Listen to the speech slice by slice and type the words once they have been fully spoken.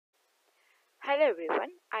Hello everyone,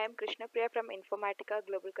 I am Krishna Priya from Informatica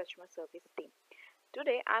Global Customer Service team.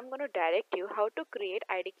 Today I am going to direct you how to create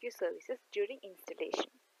IDQ services during installation.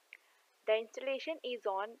 The installation is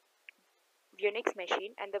on UNIX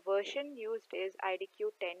machine and the version used is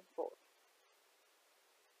IDQ 10.4.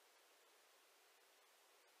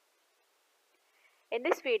 In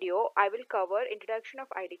this video, I will cover introduction of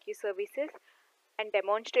IDQ services and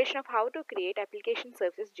demonstration of how to create application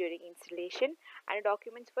services during installation and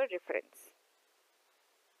documents for reference.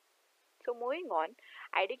 So moving on,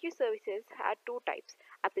 IDQ services are two types,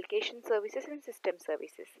 application services and system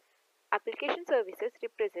services. Application services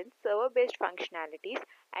represent server-based functionalities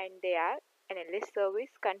and they are analyst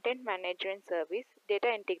service, content management service,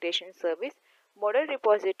 data integration service, model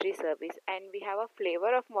repository service, and we have a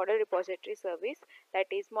flavor of model repository service, that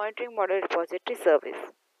is monitoring model repository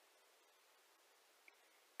service.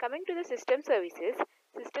 Coming to the system services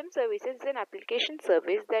is an application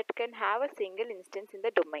service that can have a single instance in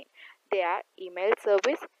the domain. They are email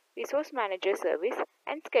service, resource manager service,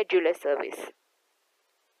 and scheduler service.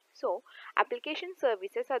 So, application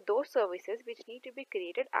services are those services which need to be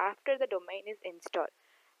created after the domain is installed.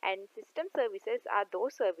 And system services are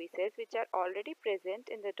those services which are already present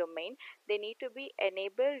in the domain. They need to be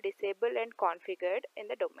enabled, disabled, and configured in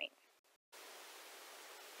the domain.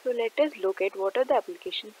 So let us look at what are the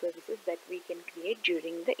application services that we can create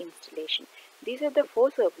during the installation. These are the 4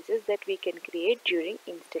 services that we can create during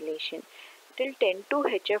installation. Till 10.2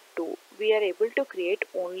 HF2, we are able to create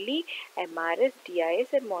only MRS,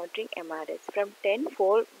 DIS and monitoring MRS. From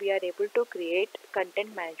 10.4, we are able to create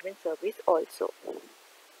content management service also.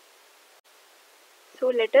 So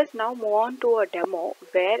let us now move on to a demo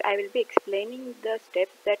where I will be explaining the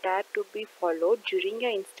steps that are to be followed during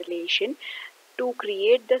your installation to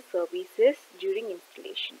create the services during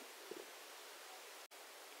installation.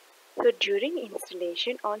 So during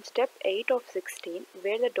installation on step 8 of 16,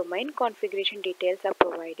 where the domain configuration details are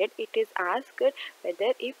provided, it is asked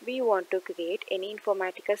whether if we want to create any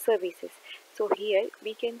Informatica services. So here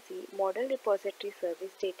we can see model repository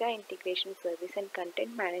service, data integration service and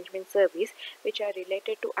content management service which are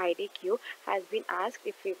related to IDQ has been asked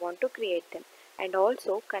if we want to create them. And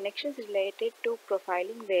also connections related to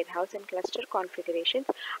profiling, warehouse and cluster configurations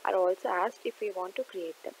are also asked if we want to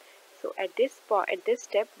create them. So at this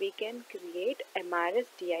step we can create MRS,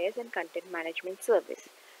 DIS and content management service,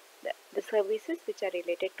 the services which are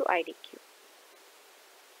related to IDQ.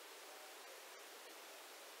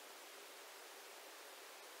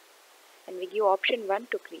 And we give option 1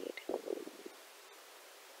 to create.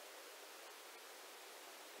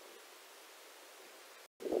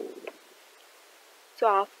 So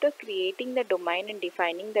after creating the domain and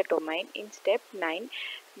defining the domain, in step 9,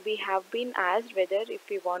 we have been asked whether if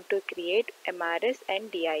we want to create MRS and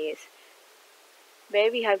DIS,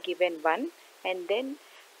 where we have given 1, and then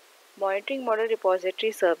monitoring model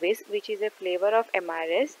repository service, which is a flavor of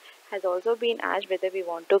MRS, has also been asked whether we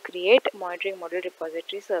want to create monitoring model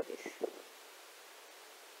repository service.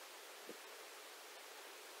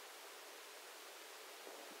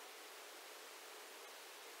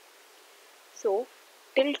 So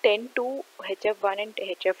till 10.2 HF1 and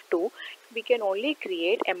HF2, we can only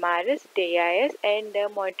create MRS, DIS and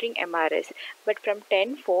monitoring MRS. But from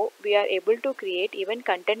 10.4, we are able to create even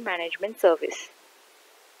content management service.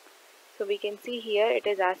 So we can see here it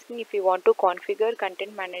is asking if we want to configure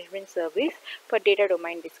content management service for data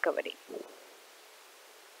domain discovery.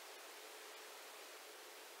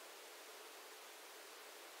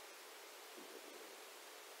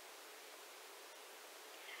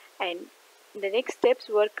 And the next steps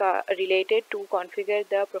were related to configure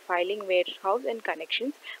the profiling, warehouse and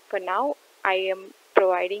connections. For now, I am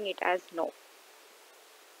providing it as no.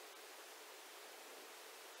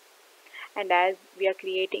 And as we are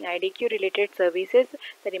creating IDQ related services,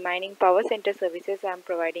 the remaining power center services I am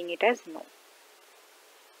providing it as no.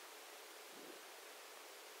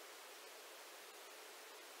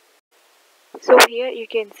 So here you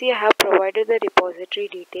can see I have provided the repository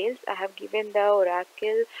details. I have given the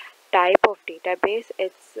Oracle type of database,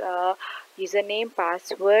 its username,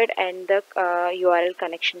 password and the URL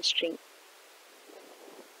connection string.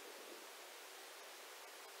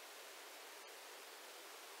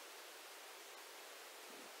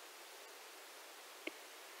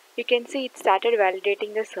 You can see it started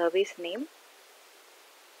validating the service name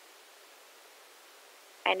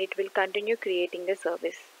and it will continue creating the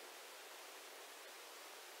service.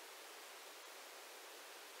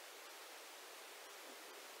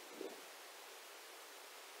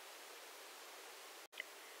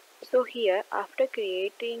 So here after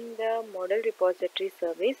creating the model repository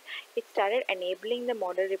service, it started enabling the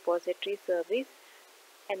model repository service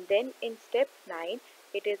And then in step 9,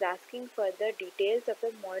 it is asking for the details of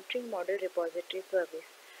the monitoring model repository service.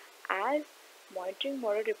 As monitoring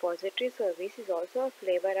model repository service is also a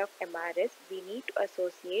flavor of MRS, we need to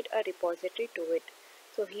associate a repository to it.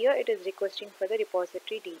 So here it is requesting for the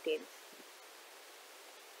repository details.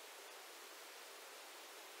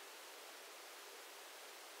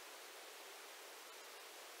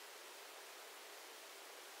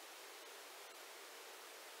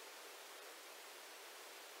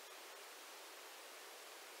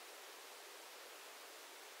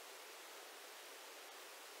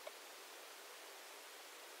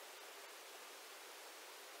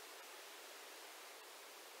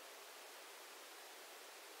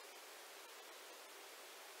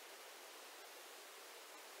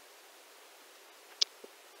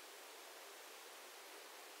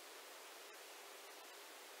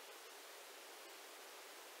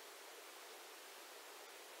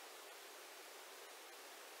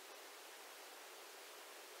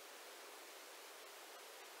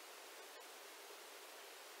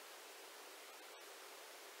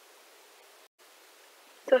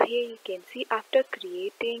 So here you can see after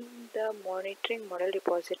creating the monitoring model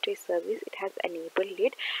repository service, it has enabled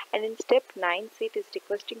it, and in step 9 it is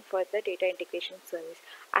requesting for the data integration service.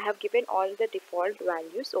 I have given all the default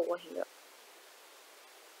values over here,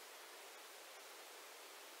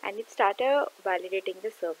 and it started validating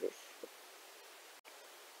the service.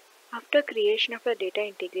 After creation of the data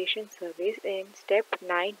integration service in step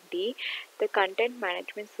 9D, the content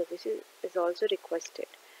management service is also requested.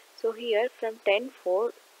 So here from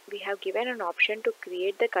 10.4 we have given an option to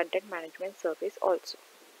create the content management service also.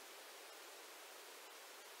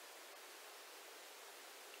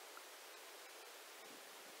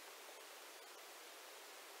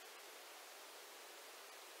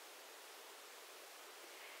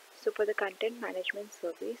 So for the content management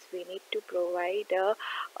service, we need to provide a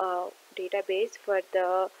database for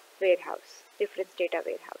the warehouse, reference data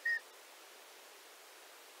warehouse.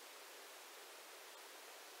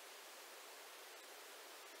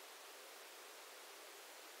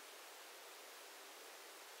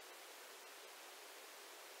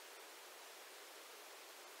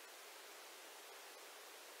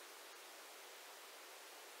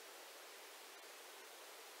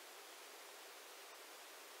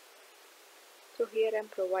 So here I am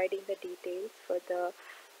providing the details for the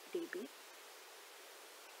DB.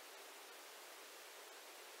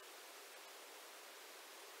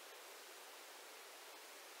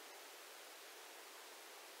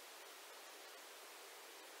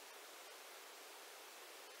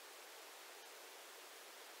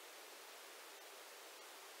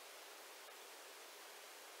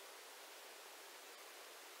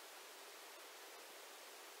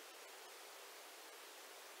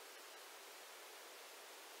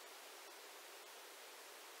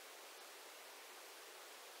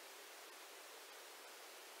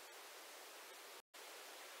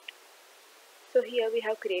 So here we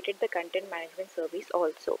have created the content management service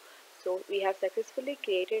also. So we have successfully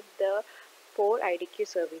created the 4 IDQ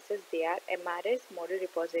services. They are MRS, Model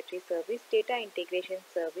Repository Service, Data Integration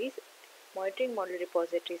Service, Monitoring Model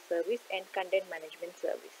Repository Service, and Content Management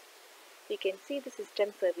Service. You can see the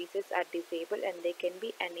system services are disabled and they can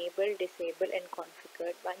be enabled, disabled, and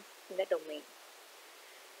configured once in the domain.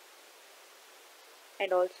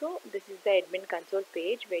 And also this is the admin console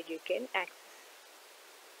page where you can access.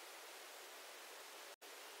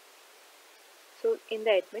 So in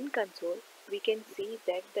the admin console, we can see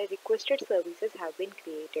that the requested services have been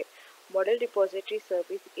created. Model repository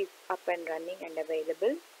service is up and running and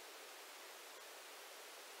available.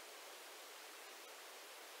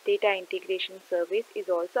 Data integration service is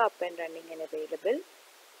also up and running and available.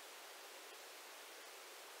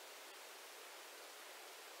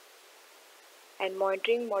 And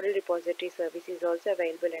monitoring model repository service is also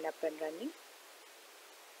available and up and running.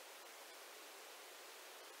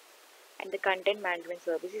 And the content management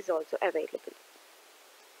service is also available.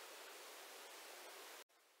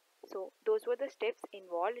 So those were the steps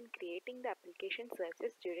involved in creating the application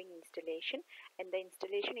services during installation, and the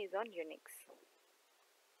installation is on UNIX.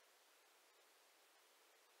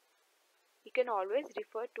 You can always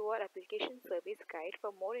refer to our application service guide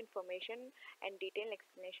for more information and detailed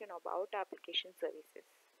explanation about application services.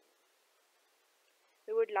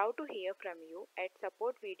 We would love to hear from you at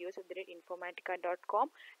supportvideos@informatica.com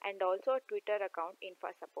and also our Twitter account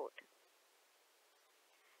InfaSupport.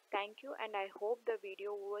 Thank you, and I hope the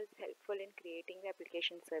video was helpful in creating the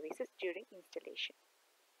application services during installation.